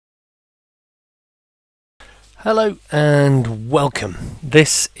Hello and welcome.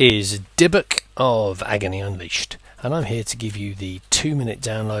 This is Dybbuch of Agony Unleashed, and I'm here to give you the 2-minute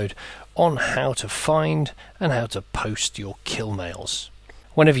download on how to find and how to post your kill mails.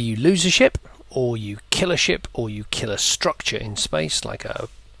 Whenever you lose a ship, or you kill a ship, or you kill a structure in space like a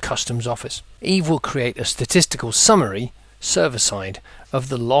customs office, Eve will create a statistical summary server-side of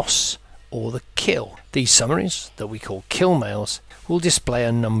the loss or the kill. These summaries, that we call kill mails, will display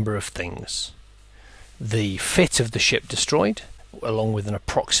a number of things. The fit of the ship destroyed, along with an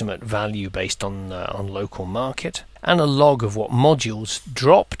approximate value based on local market, and a log of what modules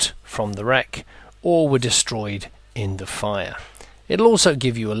dropped from the wreck or were destroyed in the fire. It'll also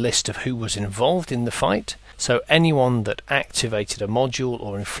give you a list of who was involved in the fight, so anyone that activated a module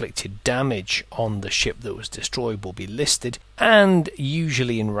or inflicted damage on the ship that was destroyed will be listed, and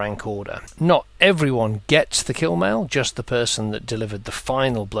usually in rank order. Not everyone gets the kill mail, just the person that delivered the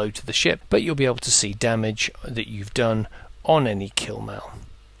final blow to the ship, but you'll be able to see damage that you've done on any kill mail.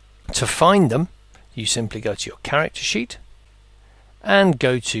 To find them, you simply go to your character sheet and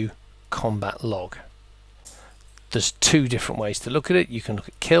go to combat log. There's two different ways to look at it. You can look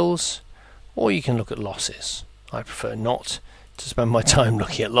at kills or you can look at losses. I prefer not to spend my time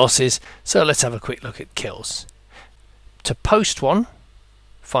looking at losses, so let's have a quick look at kills. To post one,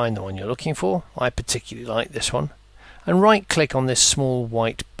 find the one you're looking for. I particularly like this one, and right click on this small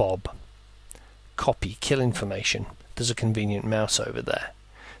white bob. Copy kill information. There's a convenient mouse over there.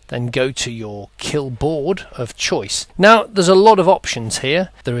 Then go to your kill board of choice. Now there's a lot of options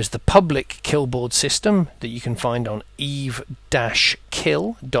here. There is the public kill board system that you can find on eve-kill.net,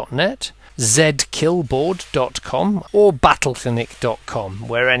 zkillboard.com or battleclinic.com,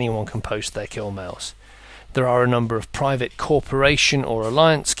 where anyone can post their kill mails. There are a number of private corporation or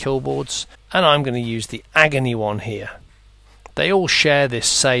alliance kill boards, and I'm going to use the Agony one here. They all share this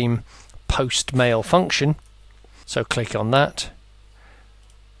same post mail function, so click on that.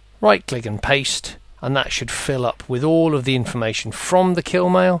 Right click and paste, and that should fill up with all of the information from the kill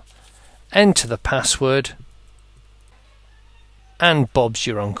mail. Enter the password, and Bob's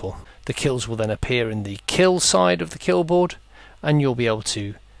your uncle. The kills will then appear in the kill side of the kill board, and you'll be able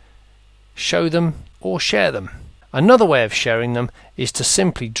to show them or share them. Another way of sharing them is to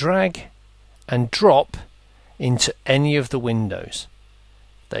simply drag and drop into any of the windows.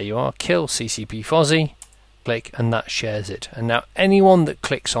 There you are, kill CCP Fozzie. Click and that shares it, and now anyone that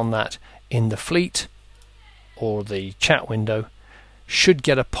clicks on that in the fleet or the chat window should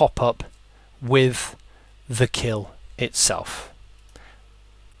get a pop-up with the kill itself.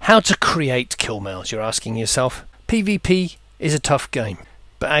 How to create kill mails, you're asking yourself. PvP is a tough game,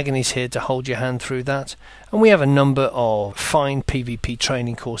 but Agony's here to hold your hand through that, and we have a number of fine PvP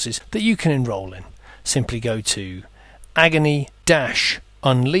training courses that you can enroll in. Simply go to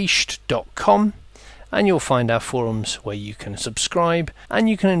agony-unleashed.com and you'll find our forums where you can subscribe and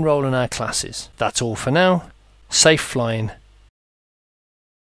you can enroll in our classes. That's all for now. Safe flying